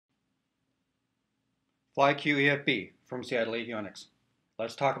FlyQ EFB from Seattle Avionics.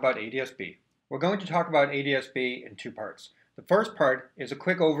 Let's talk about ADS-B. We're going to talk about ADS-B in two parts. The first part is a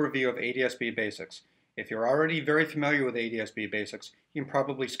quick overview of ADS-B basics. If you're already very familiar with ADS-B basics, you can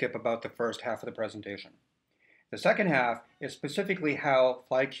probably skip about the first half of the presentation. The second half is specifically how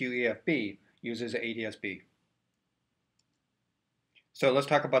FlyQ EFB uses ADS-B. So let's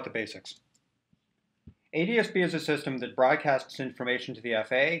talk about the basics. ADS-B is a system that broadcasts information to the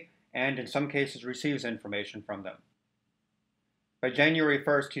FAA and in some cases receives information from them. By January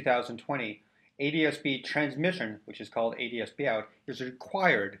 1st, 2020, ADS-B transmission, which is called ADS-B out, is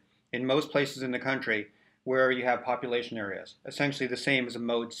required in most places in the country where you have population areas, essentially the same as a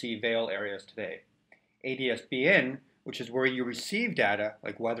Mode C veil areas today. ADS-B in, which is where you receive data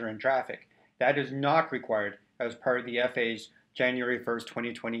like weather and traffic, that is not required as part of the FAA's January 1st,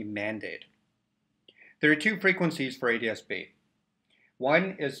 2020 mandate. There are two frequencies for ADS-B.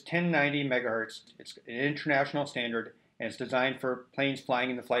 One is 1090 megahertz. It's an international standard and it's designed for planes flying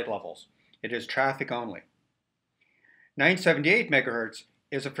in the flight levels. It is traffic only. 978 megahertz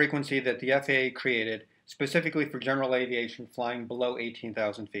is a frequency that the FAA created specifically for general aviation flying below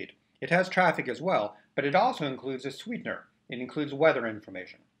 18,000 feet. It has traffic as well, but it also includes a sweetener. It includes weather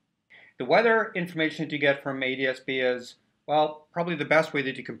information. The weather information that you get from ADS-B is, well, probably the best way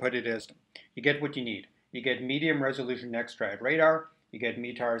that you can put it is you get what you need. You get medium resolution NexRad radar, you get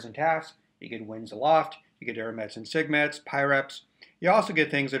METARs and TAFs, you get winds aloft, you get airmets and SIGMETs, PIREPs. You also get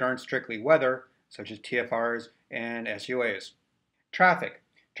things that aren't strictly weather, such as TFRs and SUAs. Traffic.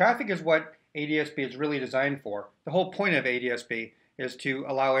 Traffic is what ADS-B is really designed for. The whole point of ADS-B is to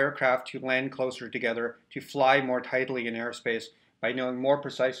allow aircraft to land closer together, to fly more tightly in airspace by knowing more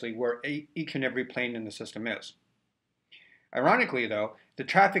precisely where each and every plane in the system is. Ironically, though, the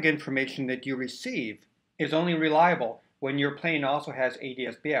traffic information that you receive is only reliable when your plane also has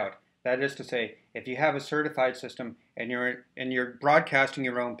ADS-B out. That is to say, if you have a certified system and you're broadcasting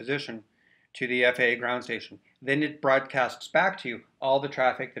your own position to the FAA ground station, then it broadcasts back to you all the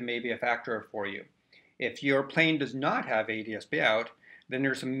traffic that may be a factor for you. If your plane does not have ADS-B out, then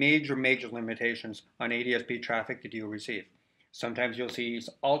there's some major limitations on ADS-B traffic that you'll receive. Sometimes you'll see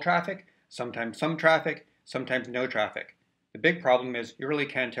all traffic, sometimes some traffic, sometimes no traffic. The big problem is you really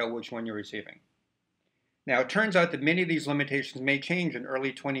can't tell which one you're receiving. Now, it turns out that many of these limitations may change in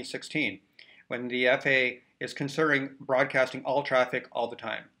early 2016 when the FAA is considering broadcasting all traffic all the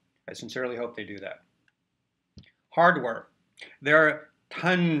time. I sincerely hope they do that. Hardware. There are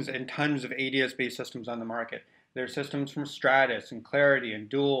tons and tons of ADS-B systems on the market. There are systems from Stratus and Clarity and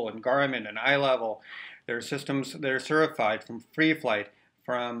Dual and Garmin and iLevel. There are systems that are certified from FreeFlight,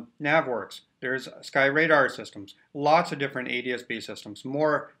 from Navworks. There's Sky Radar systems. Lots of different ADS-B systems,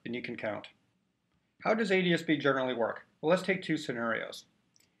 more than you can count. How does ADS-B generally work? Well, let's take two scenarios.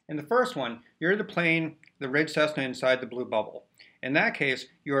 In the first one, you're the plane, the red Cessna inside the blue bubble. In that case,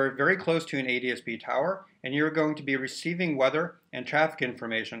 you're very close to an ADS-B tower, and you're going to be receiving weather and traffic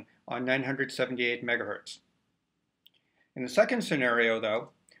information on 978 megahertz. In the second scenario, though,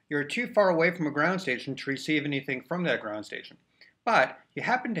 you're too far away from a ground station to receive anything from that ground station. But you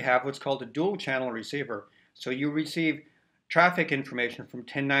happen to have what's called a dual channel receiver, so you receive traffic information from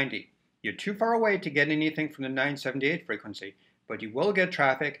 1090. You're too far away to get anything from the 978 frequency, but you will get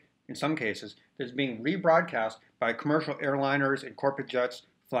traffic, in some cases, that's being rebroadcast by commercial airliners and corporate jets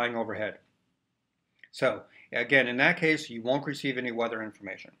flying overhead. So, again, in that case, you won't receive any weather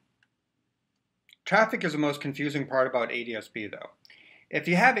information. Traffic is the most confusing part about ADS-B, though. If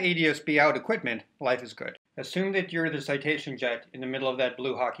you have ADS-B out equipment, life is good. Assume that you're the citation jet in the middle of that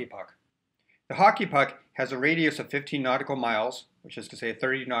blue hockey puck. The hockey puck has a radius of 15 nautical miles, which is to say a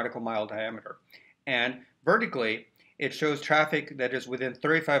 30 nautical mile diameter, and vertically it shows traffic that is within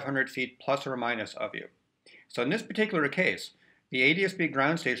 3,500 feet plus or minus of you. So in this particular case, the ADS-B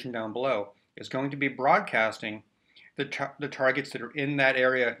ground station down below is going to be broadcasting the targets that are in that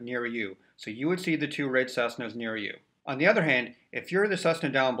area near you. So you would see the two red Cessnas near you. On the other hand, if you're the Cessna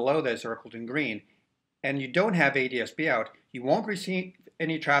down below that's circled in green, and you don't have ADS-B out, you won't receive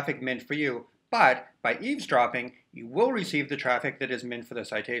any traffic meant for you, but by eavesdropping, you will receive the traffic that is meant for the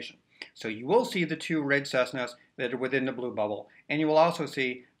citation. So you will see the two red Cessnas that are within the blue bubble, and you will also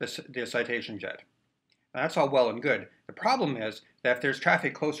see the citation jet. Now, that's all well and good. The problem is that if there's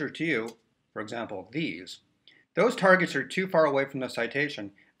traffic closer to you, for example, those targets are too far away from the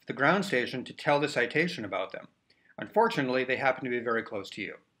citation for the ground station to tell the citation about them. Unfortunately, they happen to be very close to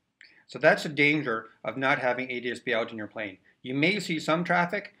you. So that's the danger of not having ADS-B out in your plane. You may see some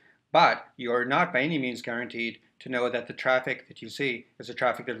traffic, but you are not by any means guaranteed to know that the traffic that you see is the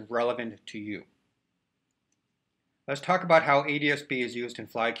traffic that is relevant to you. Let's talk about how ADS-B is used in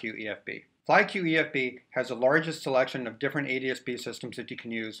FlyQ EFB. FlyQ EFB has the largest selection of different ADS-B systems that you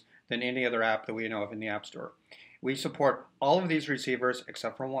can use than any other app that we know of in the App Store. We support all of these receivers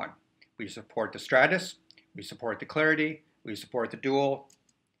except for one. We support the Stratus, we support the Clarity, we support the Dual.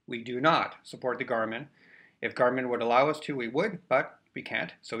 We do not support the Garmin. If Garmin would allow us to, we would, but we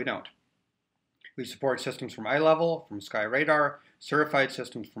can't, so we don't. We support systems from iLevel, from Sky Radar, certified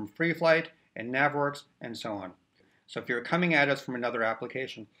systems from FreeFlight, and NavWorks, and so on. So if you're coming at us from another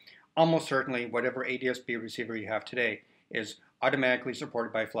application, almost certainly whatever ADS-B receiver you have today is automatically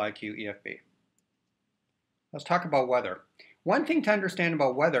supported by FlyQ EFB. Let's talk about weather. One thing to understand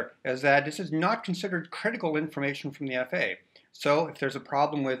about weather is that this is not considered critical information from the FAA. So if there's a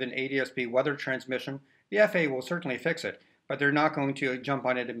problem with an ADS-B weather transmission, the FAA will certainly fix it, but they're not going to jump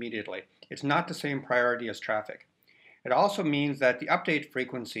on it immediately. It's not the same priority as traffic. It also means that the update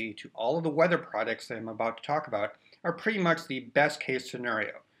frequency to all of the weather products that I'm about to talk about are pretty much the best case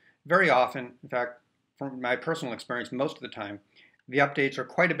scenario. Very often, in fact, from my personal experience, most of the time, the updates are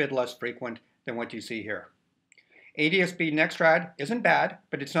quite a bit less frequent than what you see here. ADS-B NexRad isn't bad,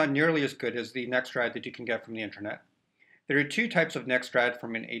 but it's not nearly as good as the NexRad that you can get from the internet. There are two types of NexRad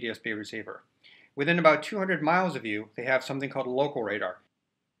from an ADS-B receiver. Within about 200 miles of you, they have something called local radar.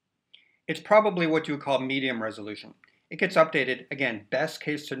 It's probably what you would call medium resolution. It gets updated, again, best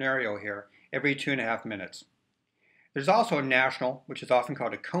case scenario here, every 2.5 minutes. There's also a national, which is often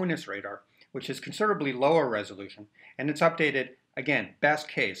called a CONUS radar, which is considerably lower resolution, and it's updated, again, best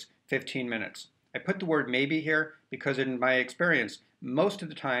case, 15 minutes. I put the word maybe here because in my experience, most of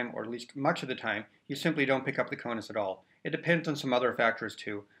the time, or at least much of the time, you simply don't pick up the CONUS at all. It depends on some other factors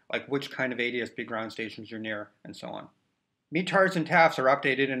too, like which kind of ADS-B ground stations you're near, and so on. METARs and TAFs are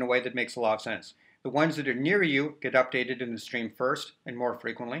updated in a way that makes a lot of sense. The ones that are near you get updated in the stream first and more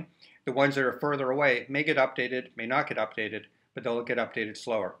frequently. The ones that are further away may get updated, may not get updated, but they'll get updated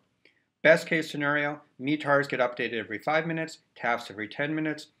slower. Best case scenario, METARs get updated every 5 minutes, TAFs every 10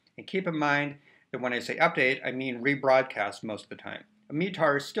 minutes, and keep in mind that when I say update, I mean rebroadcast most of the time. A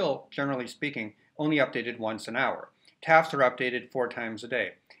METAR is still, generally speaking, only updated once an hour. TAFs are updated 4 times a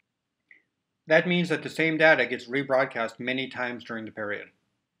day. That means that the same data gets rebroadcast many times during the period.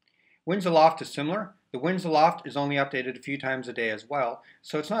 Winds aloft is similar. The winds aloft is only updated a few times a day as well,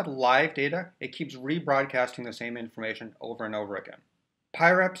 so it's not live data. It keeps rebroadcasting the same information over and over again.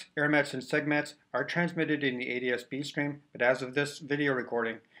 PIREPs, AirMets, and SIGMETs are transmitted in the ADS-B stream, but as of this video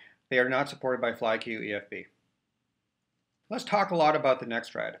recording, they are not supported by FlyQ EFB. Let's talk a lot about the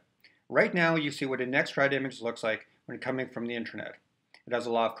NexRad. Right now, you see what a NexRad image looks like when coming from the internet. It has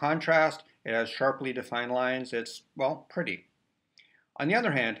a lot of contrast, it has sharply defined lines, it's, well, pretty. On the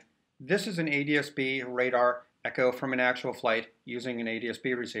other hand, this is an ADS-B radar echo from an actual flight using an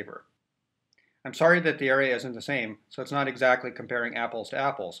ADS-B receiver. I'm sorry that the area isn't the same, so it's not exactly comparing apples to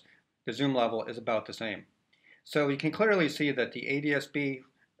apples. The zoom level is about the same. So you can clearly see that the ADS-B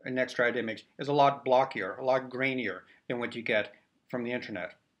NexRad image is a lot blockier, a lot grainier than what you get from the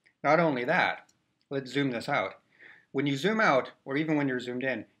internet. Not only that, let's zoom this out. When you zoom out, or even when you're zoomed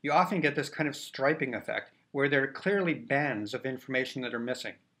in, you often get this kind of striping effect where there are clearly bands of information that are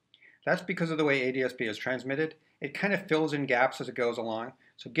missing. That's because of the way ADS-B is transmitted. It kind of fills in gaps as it goes along,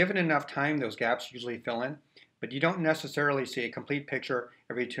 so given enough time, those gaps usually fill in, but you don't necessarily see a complete picture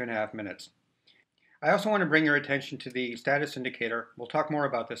every 2.5 minutes. I also want to bring your attention to the status indicator. We'll talk more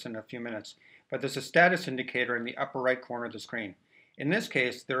about this in a few minutes, but there's a status indicator in the upper right corner of the screen. In this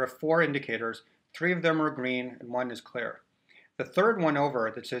case, there are 4 indicators. 3 of them are green and 1 is clear. The third one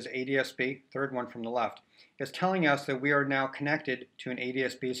over that says ADS-B, third one from the left, is telling us that we are now connected to an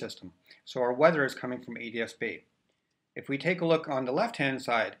ADS-B system. So our weather is coming from ADS-B. If we take a look on the left-hand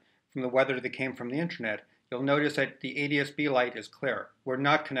side from the weather that came from the internet, you'll notice that the ADS-B light is clear. We're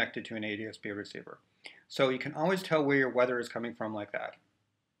not connected to an ADS-B receiver. So you can always tell where your weather is coming from like that.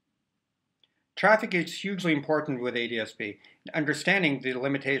 Traffic is hugely important with ADS-B. Understanding the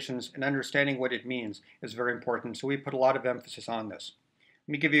limitations and understanding what it means is very important, so we put a lot of emphasis on this.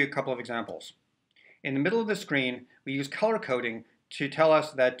 Let me give you a couple of examples. In the middle of the screen, we use color coding to tell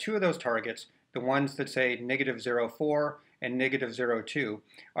us that 2 of those targets, the ones that say -0.4 and -0.2,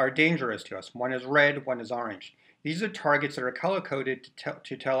 are dangerous to us. One is red, one is orange. These are targets that are color-coded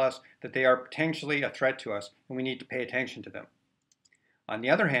to tell us that they are potentially a threat to us and we need to pay attention to them. On the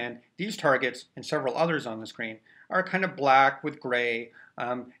other hand, these targets, and several others on the screen, are kind of black with gray.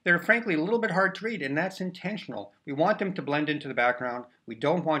 They're frankly a little bit hard to read, and that's intentional. We want them to blend into the background. We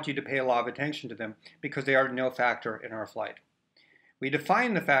don't want you to pay a lot of attention to them because they are no factor in our flight. We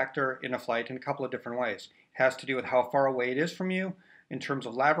define the factor in a flight in a couple of different ways. It has to do with how far away it is from you in terms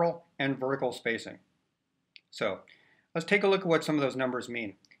of lateral and vertical spacing. So Let's take a look at what some of those numbers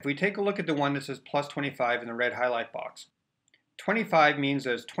mean. If we take a look at the one that says plus 25 in the red highlight box, 25 means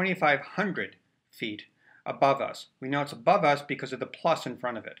there's 2,500 feet above us. We know it's above us because of the plus in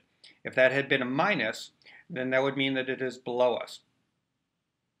front of it. If that had been a minus, then that would mean that it is below us.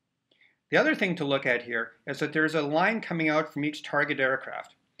 The other thing to look at here is that there's a line coming out from each target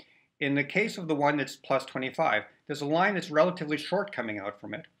aircraft. In the case of the one that's plus 25, there's a line that's relatively short coming out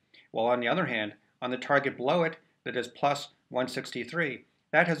from it. While on the other hand, on the target below it, that is plus 163,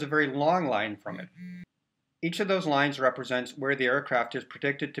 that has a very long line from it. Each of those lines represents where the aircraft is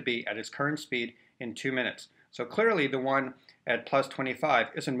predicted to be at its current speed in 2 minutes. So clearly the one at plus 25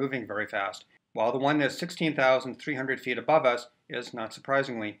 isn't moving very fast, while the one that's 16,300 feet above us is, not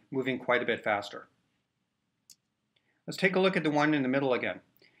surprisingly, moving quite a bit faster. Let's take a look at the one in the middle again.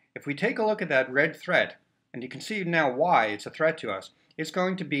 If we take a look at that red thread, and you can see now why it's a threat to us, it's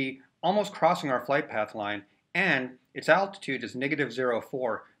going to be almost crossing our flight path line, and its altitude is negative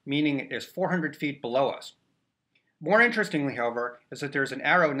 0.4, meaning it is 400 feet below us. More interestingly, however, is that there's an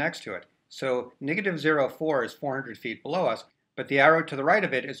arrow next to it. So negative 0.4 is 400 feet below us, but the arrow to the right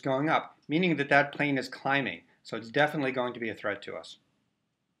of it is going up, meaning that that plane is climbing. So it's definitely going to be a threat to us.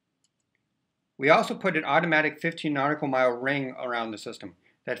 We also put an automatic 15 nautical mile ring around the system.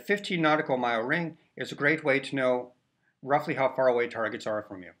 That 15 nautical mile ring is a great way to know roughly how far away targets are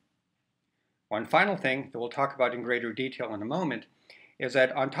from you. One final thing that we'll talk about in greater detail in a moment is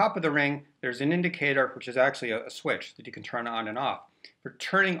that on top of the ring there's an indicator, which is actually a switch that you can turn on and off, for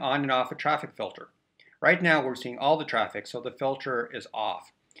turning on and off a traffic filter. Right now we're seeing all the traffic, so the filter is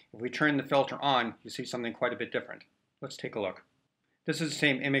off. If we turn the filter on, you see something quite a bit different. Let's take a look. This is the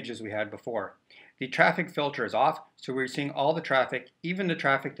same image as we had before. The traffic filter is off, so we're seeing all the traffic, even the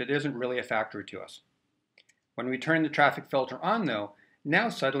traffic that isn't really a factor to us. When we turn the traffic filter on though, now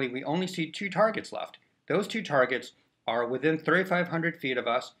suddenly we only see 2 targets left. Those 2 targets are within 3,500 feet of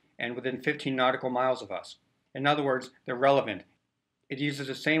us and within 15 nautical miles of us. In other words, they're relevant. It uses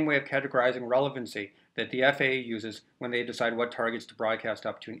the same way of categorizing relevancy that the FAA uses when they decide what targets to broadcast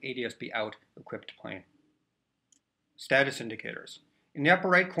up to an ADS-B out equipped plane. Status indicators. In the upper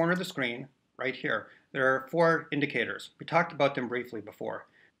right corner of the screen, right here, there are 4 indicators. We talked about them briefly before.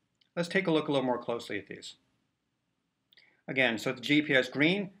 Let's take a look a little more closely at these. Again, so the GPS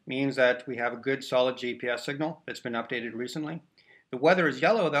green means that we have a good solid GPS signal that's been updated recently. The weather is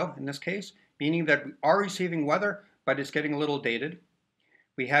yellow though, in this case, meaning that we are receiving weather, but it's getting a little dated.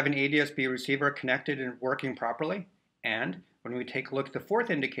 We have an ADS-B receiver connected and working properly. And when we take a look at the 4th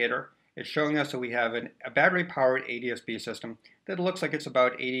indicator, it's showing us that we have a battery-powered ADS-B system that looks like it's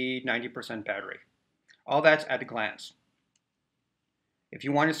about 80–90% battery. All that's at a glance. If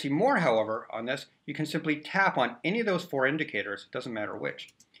you want to see more, however, on this, you can simply tap on any of those 4 indicators, doesn't matter which,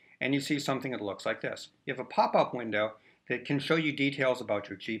 and you see something that looks like this. You have a pop-up window that can show you details about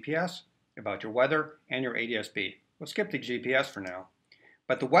your GPS, about your weather, and your ADS-B. We'll skip the GPS for now.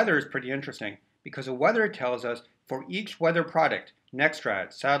 But the weather is pretty interesting because the weather tells us for each weather product,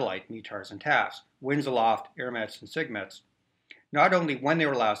 NexRad, satellite, METARs, and TAFs, winds aloft, airmets, and sigmets, not only when they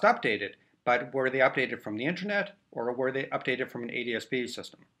were last updated, but were they updated from the internet or were they updated from an ADS-B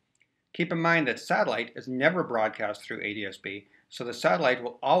system? Keep in mind that satellite is never broadcast through ADS-B, so the satellite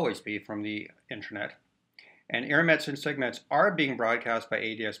will always be from the internet. And airmets and sigmets are being broadcast by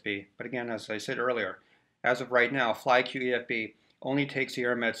ADS-B, but again, as I said earlier, as of right now, FlyQ EFB only takes the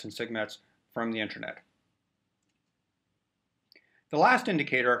airmets and sigmets from the internet. The last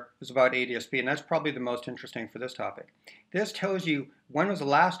indicator is about ADS-B, and that's probably the most interesting for this topic. This tells you when was the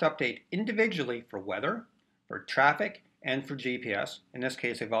last update individually for weather, for traffic, and for GPS. In this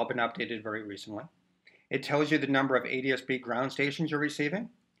case, they've all been updated very recently. It tells you the number of ADS-B ground stations you're receiving.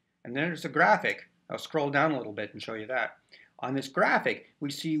 And then there's a graphic. I'll scroll down a little bit and show you that. On this graphic, we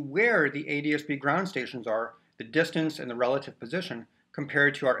see where the ADS-B ground stations are, the distance and the relative position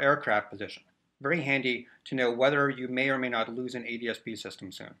compared to our aircraft position. Very handy to know whether you may or may not lose an ADS-B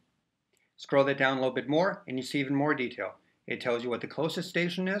system soon. Scroll that down a little bit more and you see even more detail. It tells you what the closest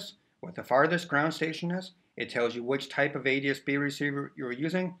station is, what the farthest ground station is. It tells you which type of ADS-B receiver you're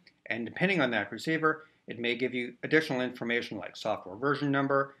using, and depending on that receiver, it may give you additional information like software version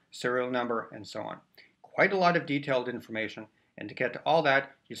number, serial number, and so on. Quite a lot of detailed information, and to get to all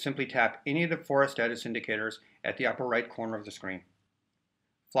that, you simply tap any of the 4 status indicators at the upper right corner of the screen.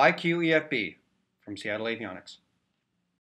 FlyQ EFB from Seattle Avionics.